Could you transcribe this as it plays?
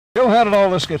Bill, how did all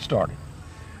this get started?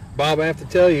 Bob, I have to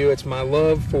tell you, it's my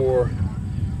love for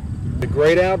the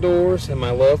great outdoors and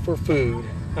my love for food.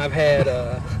 I've had,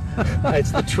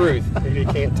 it's the truth, if you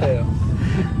can't tell.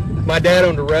 My dad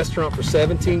owned a restaurant for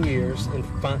 17 years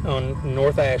on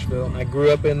North Asheville. I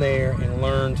grew up in there and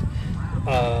learned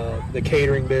the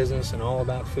catering business and all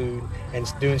about food and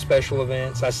doing special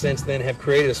events. I since then have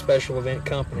created a special event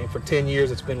company. For 10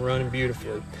 years it's been running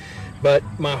beautifully. But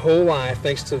my whole life,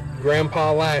 thanks to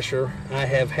Grandpa Lasher, I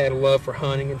have had a love for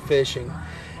hunting and fishing.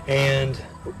 And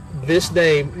this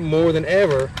day, more than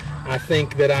ever, I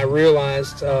think that I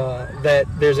realized that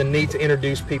there's a need to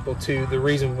introduce people to the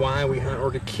reason why we hunt,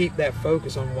 or to keep that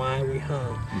focus on why we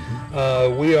hunt.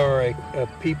 We are a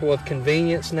people of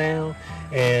convenience now,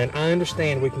 and I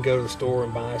understand we can go to the store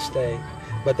and buy a steak.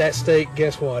 But that steak,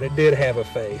 guess what? It did have a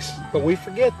face. But we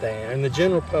forget that, and the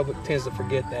general public tends to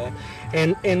forget that.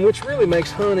 And which really makes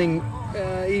hunting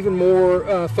even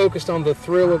more focused on the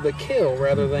thrill of the kill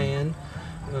rather than,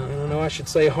 I don't know, I should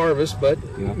say harvest, but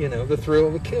you know, the thrill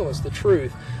of the kill is the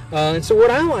truth. And so what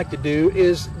I like to do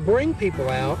is bring people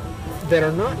out that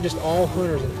are not just all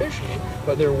hunters and fishermen,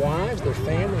 but their wives, their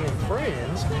family, and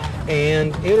friends,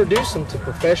 and introduce them to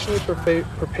professionally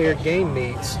prepared game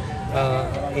meats.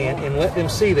 And let them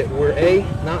see that we're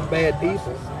not bad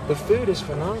people. The food is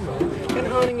phenomenal, and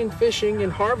hunting and fishing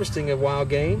and harvesting of wild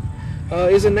game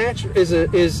is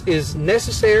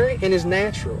necessary and is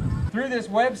natural. Through this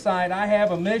website, I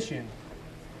have a mission.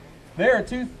 There are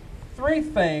three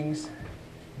things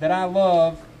that I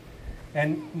love,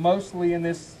 and most of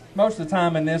the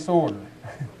time in this order,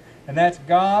 and that's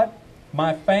God,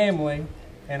 my family,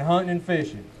 and hunting and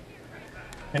fishing.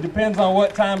 It depends on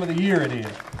what time of the year it is.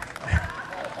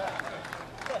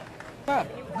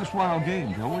 This wild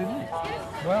game, Joe, what do you think?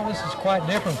 Well, this is quite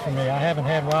different for me. I haven't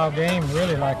had wild game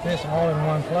really like this all in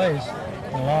one place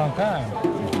in a long time.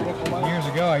 Years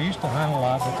ago I used to hunt a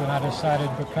lot, but then I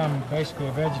decided to become basically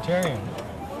a vegetarian.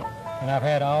 And I've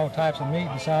had all types of meat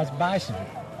besides bison.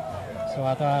 So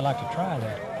I thought I'd like to try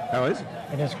that. How is it?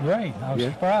 And it's great. I was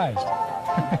surprised.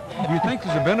 Do you think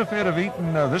there's a benefit of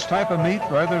eating this type of meat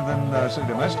rather than, say,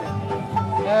 domestic?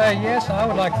 Yes, I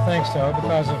would like to think so,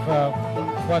 because of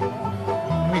what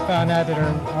we found out that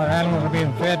our animals are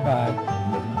being fed by,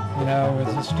 you know, with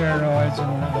the steroids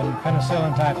and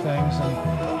penicillin type things. And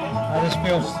I just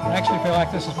actually feel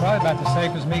like this is probably about the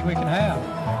safest meat we can have.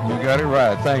 You got it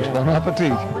right. Thanks. Bon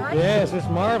appetit. Yes, it's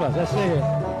marvelous. That's it.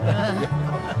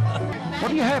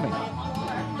 What are you having?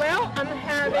 Well, I'm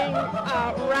having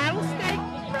rattlesnake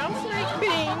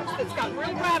beans that's got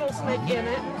real rattlesnake in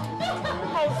it,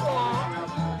 coleslaw,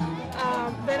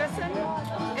 venison,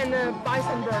 and the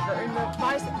bison burger. And the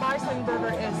bison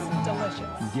burger is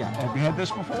delicious. Yeah. Have you had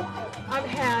this before? I've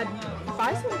had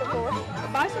bison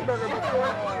burger before.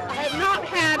 I have not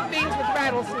had beans with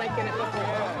rattlesnake in it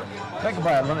before. Take a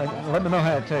bite. Let me know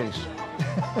how it tastes.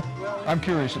 I'm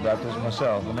curious about this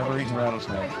myself. I've never eaten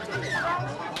rattlesnake.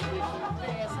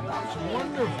 It's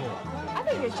wonderful. I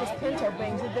think it's just pinto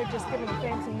beans that they're just giving a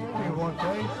fancy name. You want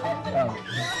taste?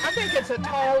 I think it's a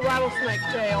tall rattlesnake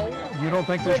tail. You don't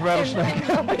think there's rattlesnake?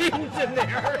 Pinto beans in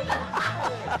there.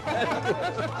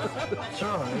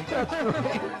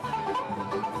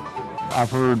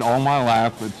 I've heard all my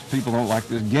life that people don't like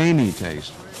this gamey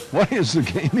taste. What is the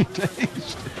gamey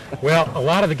taste? Well, a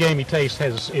lot of the gamey taste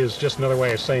is just another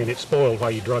way of saying it's spoiled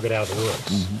while you drug it out of the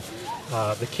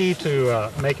woods. The key to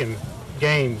making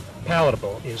game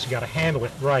palatable is you got to handle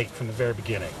it right from the very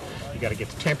beginning. You got to get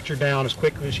the temperature down as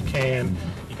quickly as you can.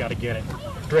 You got to get it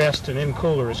dressed and in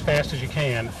cooler as fast as you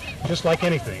can, just like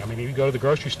anything. I mean, if you go to the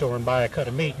grocery store and buy a cut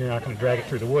of meat, you're not going to drag it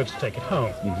through the woods to take it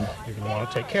home. You're going to want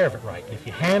to take care of it right. If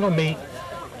you handle meat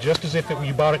just as if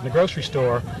you bought it in the grocery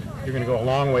store, you're going to go a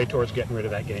long way towards getting rid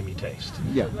of that gamey taste.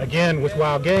 Yeah. Again, with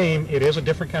wild game, it is a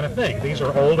different kind of thing. These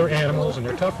are older animals and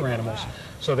they're tougher animals,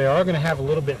 so they are going to have a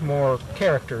little bit more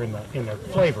character in their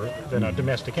flavor than a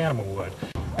domestic animal would.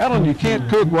 Alan, you can't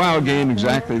cook wild game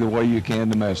exactly the way you can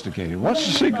domesticate it. What's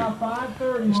the secret?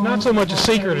 It's not so much a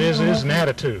secret as it is an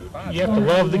attitude. You have to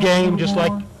love the game just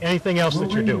like anything else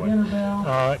that you're doing.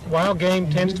 Wild game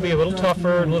tends to be a little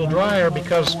tougher and a little drier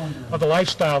because of the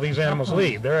lifestyle these animals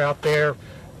lead. They're out there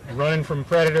running from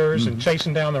predators and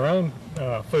chasing down their own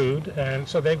food, and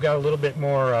so they've got a little bit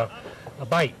more a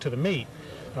bite to the meat,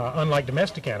 unlike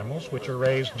domestic animals, which are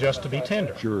raised just to be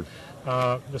tender. Sure.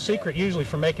 The secret usually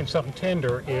for making something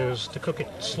tender is to cook it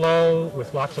slow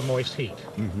with lots of moist heat.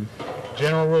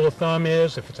 General rule of thumb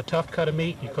is if it's a tough cut of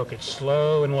meat, you cook it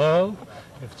slow and low.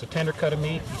 If it's a tender cut of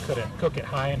meat, you cook it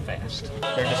high and fast.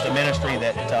 They're just a ministry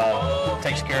that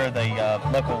takes care of the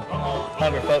local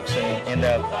hungry folks in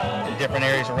different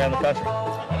areas around the country.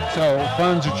 So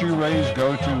funds that you raise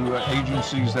go to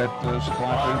agencies that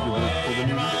supply food for the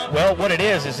needy? Well, what it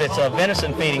is it's a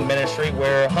venison feeding ministry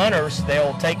where hunters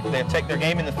they'll take their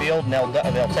game in the field and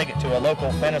they'll take it to a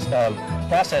local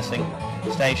processing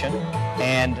station,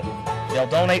 and they'll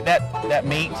donate that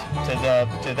meat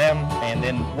to them, and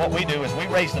then what we do is we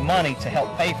raise the money to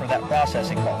help pay for that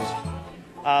processing cost.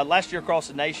 Last year across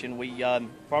the nation, we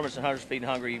Farmers and Hunters Feeding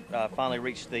Hungry finally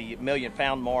reached the 1 million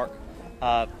pound mark,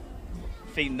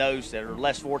 feeding those that are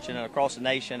less fortunate across the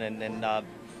nation. And then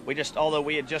although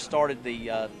we had just started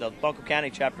the Buncombe County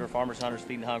chapter of Farmers and Hunters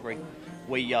Feeding Hungry,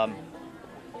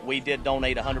 we did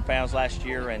donate 100 pounds last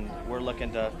year, and we're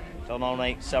looking to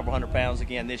donate several hundred pounds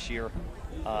again this year,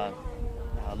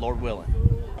 Lord willing.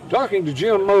 Talking to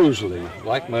Jim Mosley,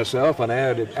 like myself, an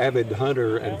avid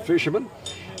hunter and fisherman.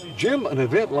 Jim, an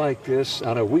event like this,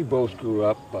 I know we both grew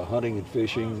up hunting and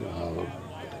fishing,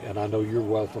 and I know you're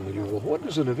well familiar with. What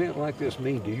does an event like this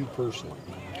mean to you personally?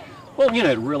 Well, you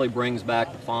know, it really brings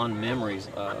back the fond memories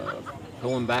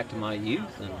going back to my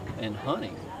youth and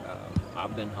hunting.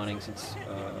 I've been hunting since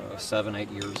 7, 8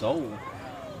 years old,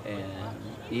 and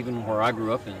even where I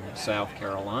grew up in South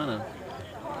Carolina,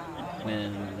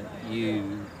 when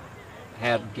you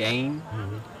had game,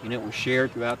 you know, it was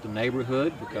shared throughout the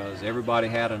neighborhood because everybody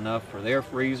had enough for their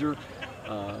freezer,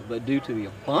 but due to the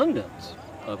abundance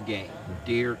of game,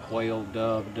 deer, quail,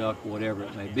 dove, duck, whatever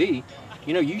it may be,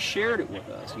 you know, you shared it with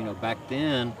us. You know, back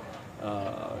then,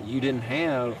 you didn't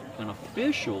have an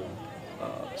official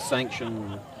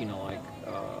sanction, you know, like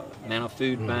man a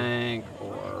food bank,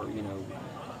 or, you know,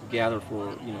 gather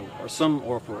for, you know,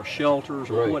 or for shelters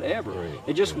or whatever.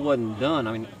 It just wasn't done.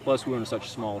 I mean, plus we were in such a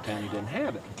small town, you didn't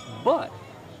have it. But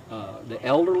the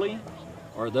elderly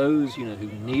or those, you know, who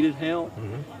needed help,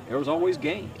 there was always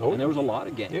game, and there was a lot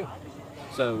of game.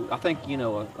 So I think, you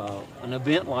know, an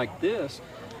event like this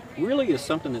really is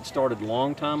something that started a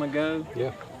long time ago,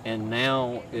 and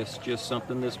now it's just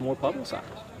something that's more publicized.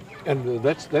 And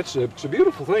it's a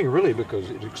beautiful thing, really, because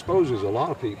it exposes a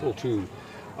lot of people to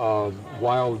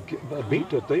wild meat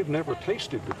that they've never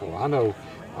tasted before. I know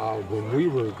when we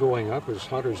were growing up as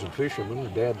hunters and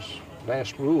fishermen, Dad's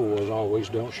last rule was always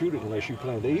don't shoot it unless you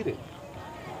plan to eat it.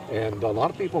 And a lot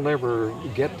of people never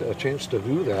get a chance to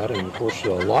do that, and of course a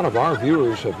lot of our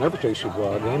viewers have never tasted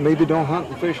wild game, maybe don't hunt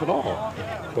and fish at all.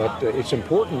 But it's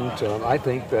important, I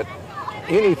think, that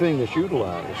anything that's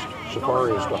utilized so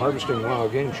far as the harvesting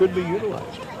wild game should be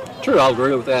utilized. True, I'll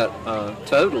agree with that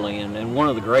totally. And one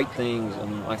of the great things,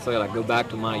 and like I said, I go back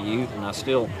to my youth, and I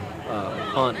still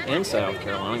hunt in South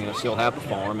Carolina. You know, still have the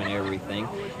farm and everything.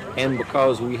 And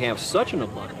because we have such an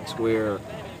abundance where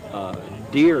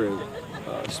deer,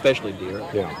 especially deer,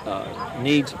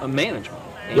 needs a management.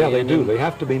 Yeah, they do. They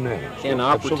have to be managed. In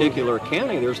our particular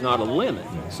county, there's not a limit.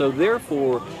 So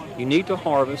therefore, you need to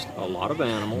harvest a lot of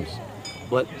animals.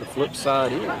 But the flip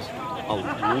side is a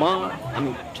lot, I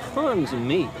mean, tons of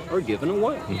meat are given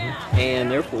away.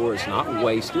 And therefore, it's not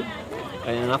wasted.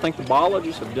 And I think the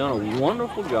biologists have done a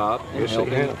wonderful job in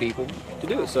helping people to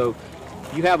do it. So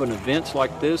you have an events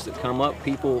like this that come up,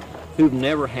 people who've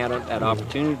never had that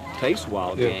opportunity to taste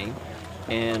wild game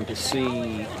and to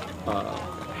see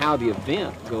how the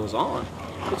event goes on.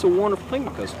 It's a wonderful thing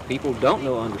because people don't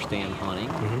understand hunting,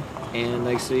 and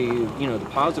they see, you know, the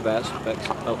positive aspects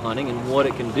of hunting and what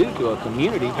it can do to a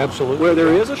community where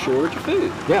there is a shortage of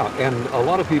food. Yeah, and a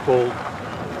lot of people,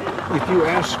 if you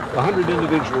ask 100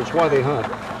 individuals why they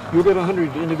hunt, you'll get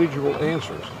 100 individual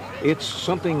answers. It's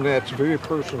something that's very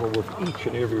personal with each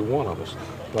and every one of us.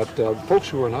 But folks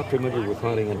who are not familiar with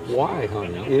hunting and why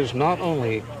hunting is not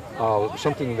only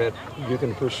something that you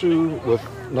can pursue with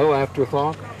no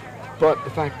afterthought, but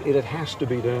the fact that it has to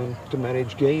be done to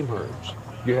manage game herds.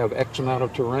 You have X amount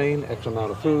of terrain, X amount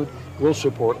of food, we'll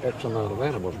support X amount of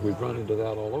animals. We've run into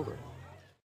that all over.